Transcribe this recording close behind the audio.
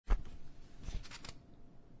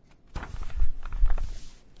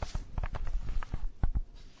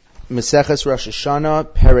Meseches Rosh Hashana,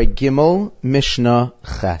 Perek Gimel, Mishnah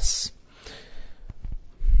Ches.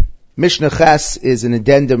 Mishnah Ches is an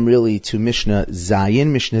addendum really to Mishnah Zayin.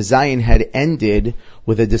 Mishnah Zayin had ended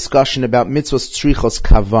with a discussion about mitzvos tzrichos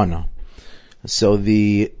kavana. So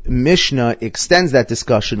the Mishnah extends that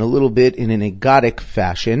discussion a little bit in an egotic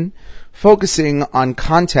fashion, focusing on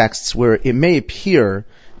contexts where it may appear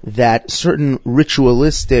that certain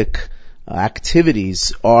ritualistic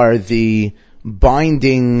activities are the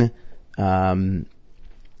binding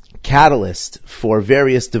catalyst for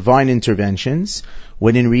various divine interventions,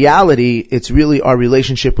 when in reality it's really our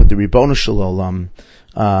relationship with the Ribbono Shel Olam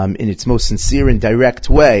in its most sincere and direct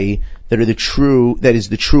way that is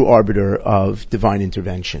the true arbiter of divine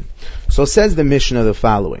intervention. So says the Mishnah the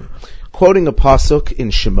following, quoting a pasuk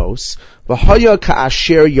in Shemos, V'haya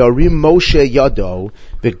ka'asher yarim Moshe yado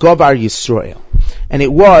v'govar Yisrael. And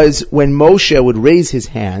it was when Moshe would raise his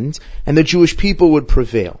hand and the Jewish people would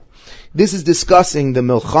prevail. This is discussing the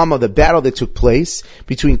milchama, the battle that took place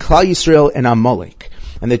between Klal Yisrael and Amalek.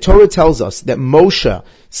 And the Torah tells us that Moshe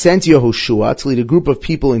sent Yehoshua to lead a group of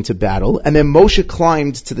people into battle, and then Moshe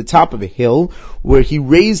climbed to the top of a hill where he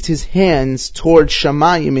raised his hands toward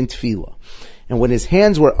Shamayim in Tefillah. And when his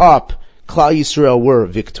hands were up, Klal Yisrael were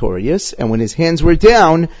victorious, and when his hands were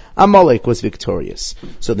down, Amalek was victorious.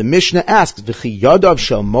 So the Mishnah asks, V'chi yadav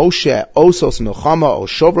shel Moshe osos milchama o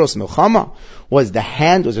shovros milchama? Was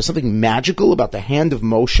there something magical about the hand of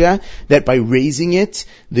Moshe, that by raising it,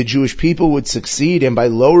 the Jewish people would succeed, and by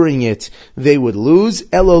lowering it, they would lose?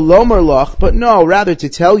 Elo lomer lach, but no, rather to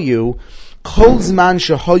tell you, Kol zman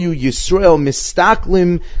shehayu Yisrael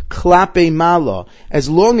mistaklim klape mala. As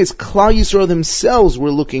long as Klal Yisrael themselves were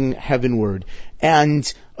looking heavenward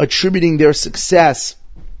and attributing their success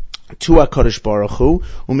to HaKadosh Baruch Hu,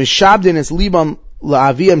 umishabdin es libam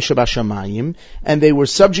la'aviyam shabashamayim, and they were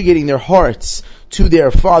subjugating their hearts to their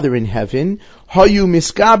Father in heaven, hayu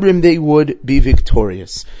miskabrim, they would be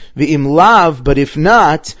victorious. V'im lav, but if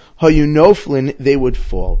not, hayu noflin, they would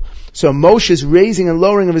fall. So Moshe's raising and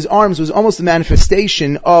lowering of his arms was almost a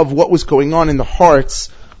manifestation of what was going on in the hearts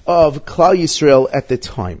of Klal Yisrael at the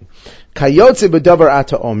time. Kayotze b'davar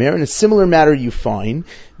ata omer, in a similar matter you find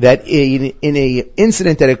that in a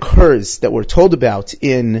incident that occurs, that we're told about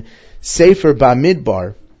in Sefer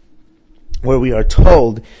Bamidbar, where we are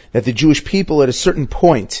told that the Jewish people at a certain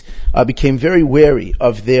point became very wary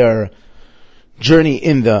of their journey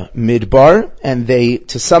in the Midbar, and they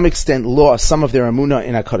to some extent lost some of their emunah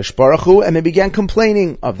in HaKadosh Baruch Hu, and they began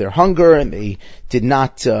complaining of their hunger, and they did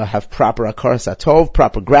not have proper hakaras hatov,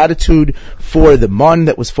 proper gratitude for the man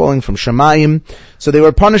that was falling from Shamayim. So they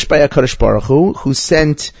were punished by HaKadosh Baruch Hu, who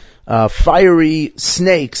sent fiery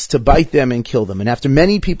snakes to bite them and kill them. And after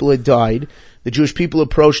many people had died, the Jewish people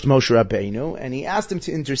approached Moshe Rabbeinu, and he asked him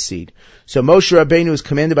to intercede. So Moshe Rabbeinu was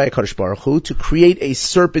commanded by HaKadosh Baruch Hu to create a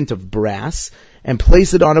serpent of brass and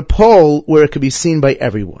place it on a pole where it could be seen by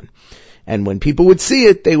everyone. And when people would see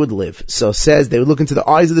it, they would live. So says, they would look into the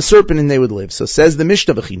eyes of the serpent and they would live. So says the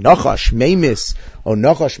Mishnah, V'chi nachash meimis, o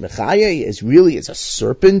nachash mechaye, is a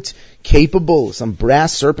serpent capable, some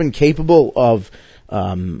brass serpent capable of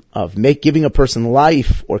giving a person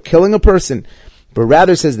life or killing a person. But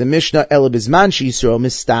rather, says the Mishnah, Ela bizman she'Yisrael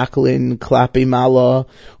mistaklin klape mala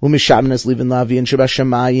u'mishabnas livin lavian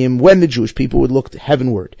shabashamayim, when the Jewish people would look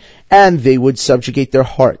heavenward and they would subjugate their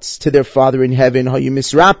hearts to their Father in heaven, hayu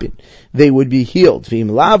misrapin, they would be healed.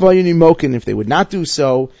 V'im lav hayu nimokin, if they would not do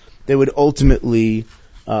so, they would ultimately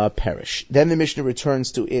perish. Then the Mishnah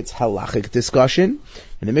returns to its halachic discussion,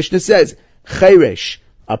 and the Mishnah says, Cheresh,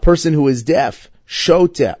 a person who is deaf,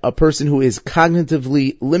 Shoteh, a person who is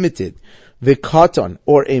cognitively limited, V'katan,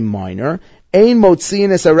 or a minor, ein motziin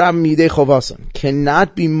es arab midei chovason,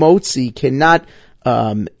 cannot be motzi, cannot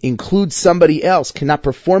include somebody else, cannot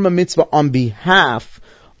perform a mitzvah on behalf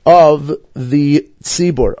of the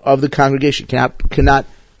tzibur, of the congregation, cannot,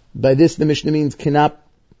 by this the Mishnah means cannot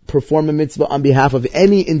perform a mitzvah on behalf of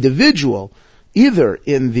any individual, either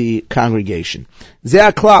in the congregation.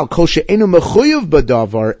 Zeh klal, kol she'enu mechuyev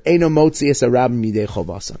b'davar, enu motzi es arab midei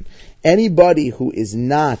chovason. Anybody who is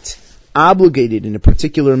not obligated in a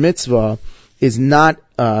particular mitzvah is not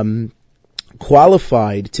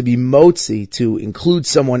qualified to be motzi, to include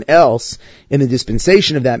someone else in the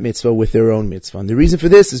dispensation of that mitzvah with their own mitzvah. And the reason for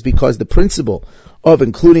this is because the principle of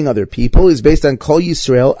including other people is based on Kol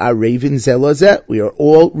Yisrael Arevin Zelazet. We are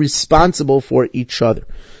all responsible for each other.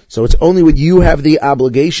 So it's only when you have the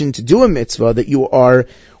obligation to do a mitzvah that you are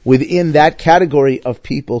within that category of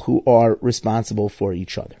people who are responsible for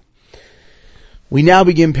each other. We now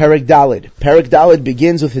begin Perek Daled. Perek Daled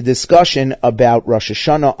begins with a discussion about Rosh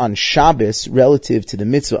Hashana on Shabbos relative to the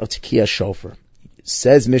mitzvah of Tekiyah Shofar.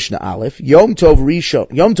 Says Mishnah Aleph, Yom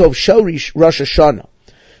Tov Shel Rosh Hashana,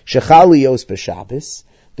 Shechal Yos B'Shabbos,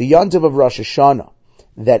 the Yom Tov of Rosh Hashana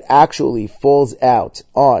that actually falls out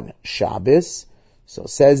on Shabbos. So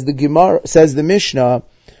says the Mishnah,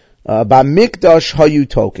 Ba'mikdash Hayu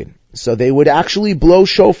Token. So they would actually blow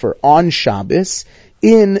shofar on Shabbos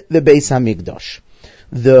in the Beis HaMikdash.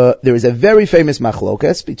 There is a very famous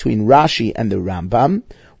machlokas between Rashi and the Rambam,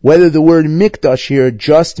 whether the word Mikdash here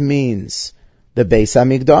just means the Beis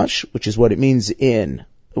HaMikdash, which is what it means in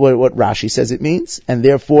what Rashi says it means, and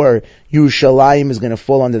therefore Yerushalayim is going to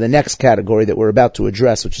fall under the next category that we're about to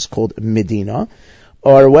address, which is called Medina,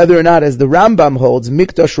 or whether or not, as the Rambam holds,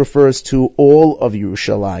 Mikdash refers to all of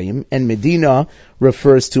Yerushalayim, and Medina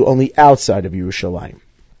refers to only outside of Yerushalayim.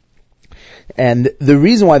 And the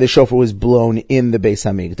reason why the shofar was blown in the Beis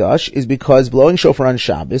HaMikdash is because blowing shofar on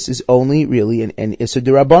Shabbos is only really an Isur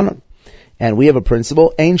D'Rabbanan. And we have a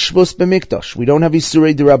principle, Ein Shvus B'Mikdash. We don't have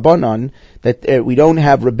Isurei D'Rabbanan, that we don't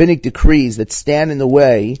have rabbinic decrees that stand in the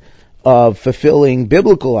way of fulfilling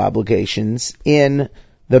biblical obligations in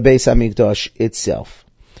the Beis HaMikdash itself.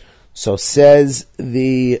 So says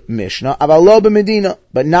the Mishnah, Aval lo b'Medina,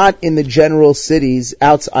 but not in the general cities,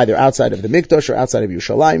 either outside of the Mikdash or outside of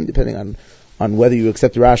Yerushalayim, depending on whether you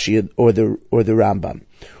accept Rashi or the Rambam.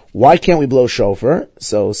 Why can't we blow shofar?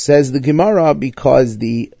 So says the Gemara, because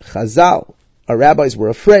the Chazal, our rabbis, were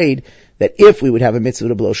afraid that if we would have a mitzvah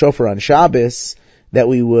to blow shofar on Shabbos, that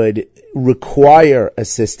we would require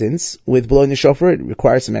assistance with blowing the shofar. It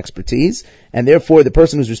requires some expertise, and therefore the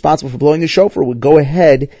person who's responsible for blowing the shofar would go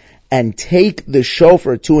ahead and take the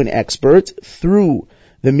shofar to an expert through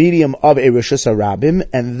the medium of a Rishus HaRabim,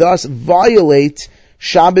 and thus violate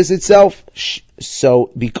Shabbos itself.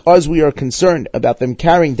 So because we are concerned about them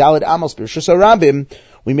carrying Daled Amos Rishus HaRabim,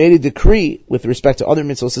 we made a decree with respect to other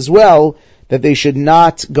mitzvahs as well, that they should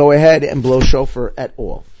not go ahead and blow shofar at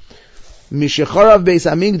all. Mishacharav Beis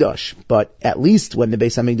HaMikdash, but at least when the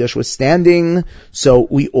Beis HaMikdash was standing, so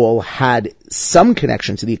we all had some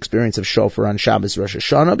connection to the experience of shofar on Shabbos Rosh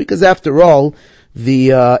Hashana, because after all,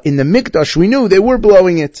 in the Mikdash we knew they were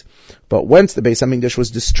blowing it. But once the Beis HaMikdash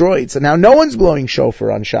was destroyed, so now no one's blowing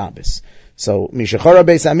shofar on Shabbos. So Mishacharav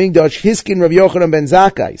Beis HaMikdash, Hiskin Rav Yochanan ben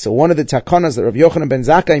Zakkai. So one of the takanas that Rav Yochanan ben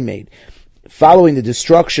Zakkai made, following the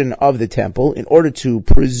destruction of the temple, in order to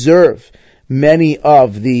preserve many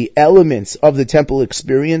of the elements of the temple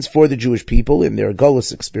experience for the Jewish people in their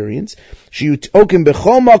Golus experience, so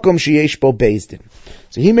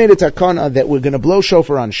he made a takana that we're going to blow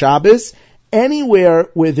shofar on Shabbos anywhere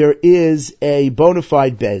where there is a bona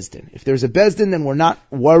fide bezdin. If there's a bezdin, then we're not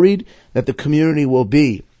worried that the community will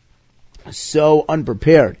be so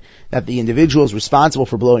unprepared that the individuals responsible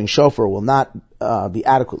for blowing shofar will not be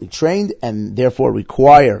adequately trained and therefore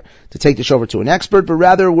require to take the shofar to an expert, but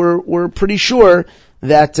rather we're pretty sure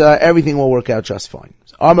that everything will work out just fine.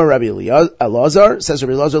 Amar Rabbi Elazar, says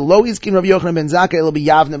Rabbi Elazar, Lo Izkin Rabbi Yochanan ben Zakkai Elo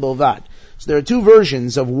B'Yavne Bilvad. So there are two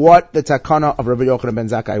versions of what the takana of Rabbi Yochanan ben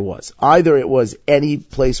Zakkai was. Either it was any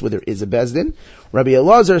place where there is a bezdin. Rabbi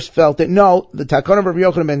Elazar felt that no, the takana of Rabbi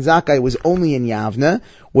Yochanan ben Zakkai was only in Yavne,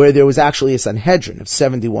 where there was actually a Sanhedrin of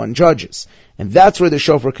 71 judges. And that's where the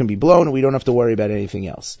shofar can be blown, and we don't have to worry about anything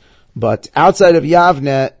else. But outside of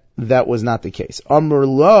Yavne, that was not the case. Amr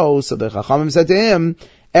lo, so the Chachamim said to him,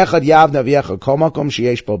 Echad Yavne v'echad kol makom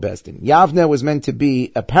sheyesh bo bezdin. Yavne was meant to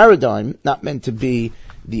be a paradigm, not meant to be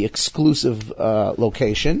the exclusive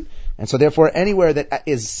location, and so therefore anywhere that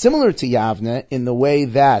is similar to Yavne in the way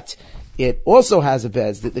that it also has a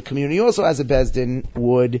bezdin, the community also has a bezdin,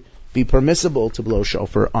 would be permissible to blow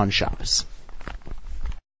shofar on Shabbos.